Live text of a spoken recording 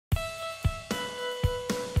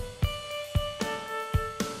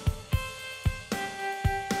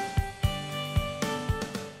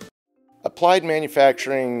Applied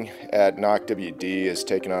manufacturing at NAVAIR has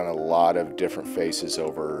taken on a lot of different faces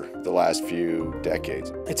over the last few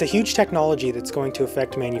decades. It's a huge technology that's going to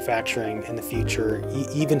affect manufacturing in the future.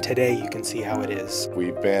 Even today, you can see how it is.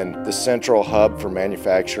 We've been the central hub for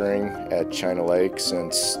manufacturing at China Lake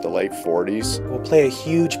since the late 40s. We'll play a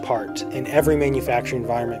huge part in every manufacturing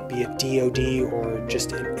environment, be it DoD or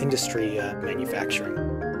just in industry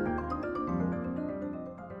manufacturing.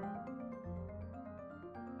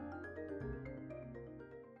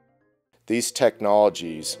 These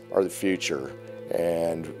technologies are the future,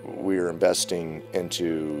 and we're investing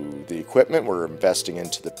into the equipment, we're investing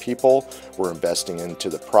into the people, we're investing into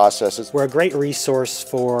the processes. We're a great resource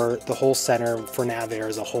for the whole center, for NAVAIR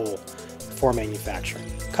as a whole, for manufacturing.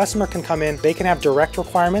 Customer can come in, they can have direct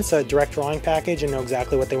requirements, a direct drawing package, and know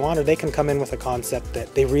exactly what they want, or they can come in with a concept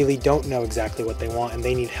that they really don't know exactly what they want and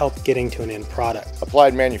they need help getting to an end product.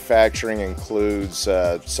 Applied manufacturing includes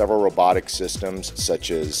several robotic systems such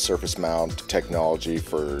as surface mount technology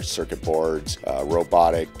for circuit boards,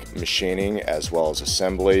 robotic machining as well as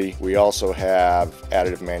assembly. We also have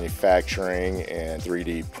additive manufacturing and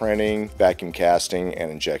 3D printing, vacuum casting, and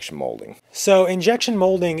injection molding. So injection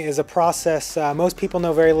molding is a process most people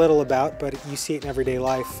know very little about, but you see it in everyday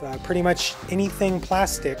life. Pretty much anything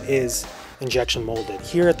plastic is injection molded.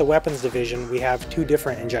 Here at the weapons division, we have two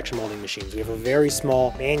different injection molding machines. We have a very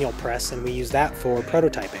small manual press, and we use that for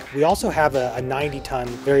prototyping. We also have a 90-ton,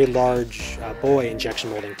 very large boy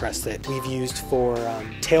injection molding press that we've used for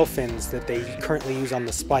tail fins that they currently use on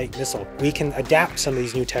the Spike missile. We can adapt some of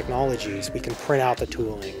these new technologies. We can print out the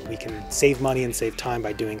tooling. We can save money and save time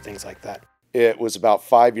by doing things like that. It was about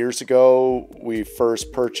 5 years ago we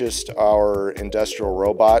first purchased our industrial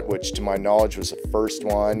robot, which to my knowledge was the first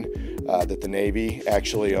one that the Navy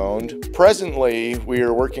actually owned. Presently, we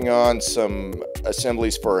are working on some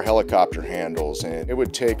assemblies for helicopter handles, and it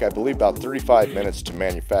would take, I believe, about 35 minutes to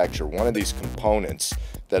manufacture one of these components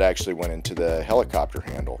that actually went into the helicopter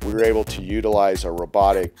handle. We were able to utilize a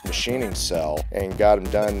robotic machining cell and got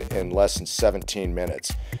them done in less than 17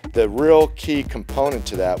 minutes. The real key component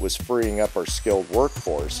to that was freeing up our skilled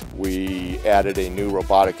workforce. We added a new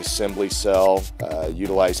robotic assembly cell,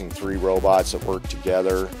 utilizing 3 robots that work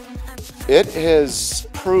together. It has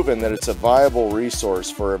proven that it's a viable resource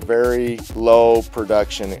for a very low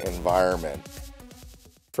production environment.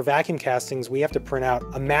 For vacuum castings, we have to print out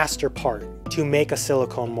a master part to make a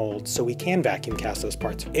silicone mold so we can vacuum cast those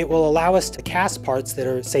parts. It will allow us to cast parts that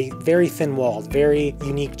are, say, very thin-walled, very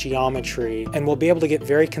unique geometry, and we'll be able to get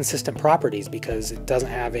very consistent properties because it doesn't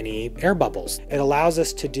have any air bubbles. It allows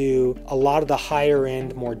us to do a lot of the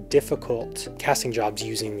higher-end, more difficult casting jobs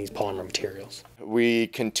using these polymer materials. We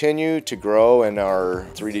continue to grow in our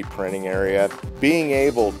 3D printing area. Being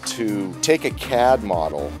able to take a CAD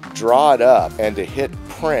model, draw it up, and to hit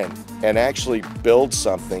print and actually build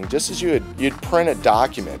something, just as you'd print a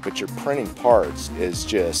document, but you're printing parts, is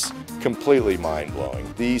just completely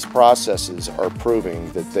mind-blowing. These processes are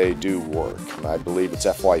proving that they do work. I believe it's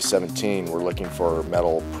FY17, we're looking for a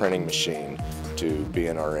metal printing machine to be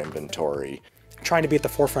in our inventory. Trying to be at the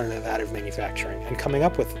forefront of additive manufacturing and coming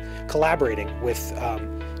up with, collaborating with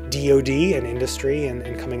DoD and industry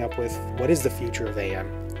and coming up with what is the future of AM?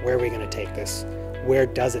 Where are we going to take this? Where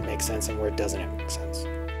does it make sense and where doesn't it make sense?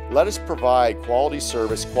 Let us provide quality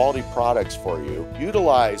service, quality products for you.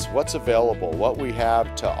 Utilize what's available, what we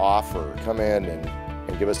have to offer. Come in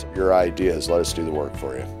and give us your ideas. Let us do the work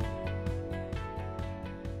for you.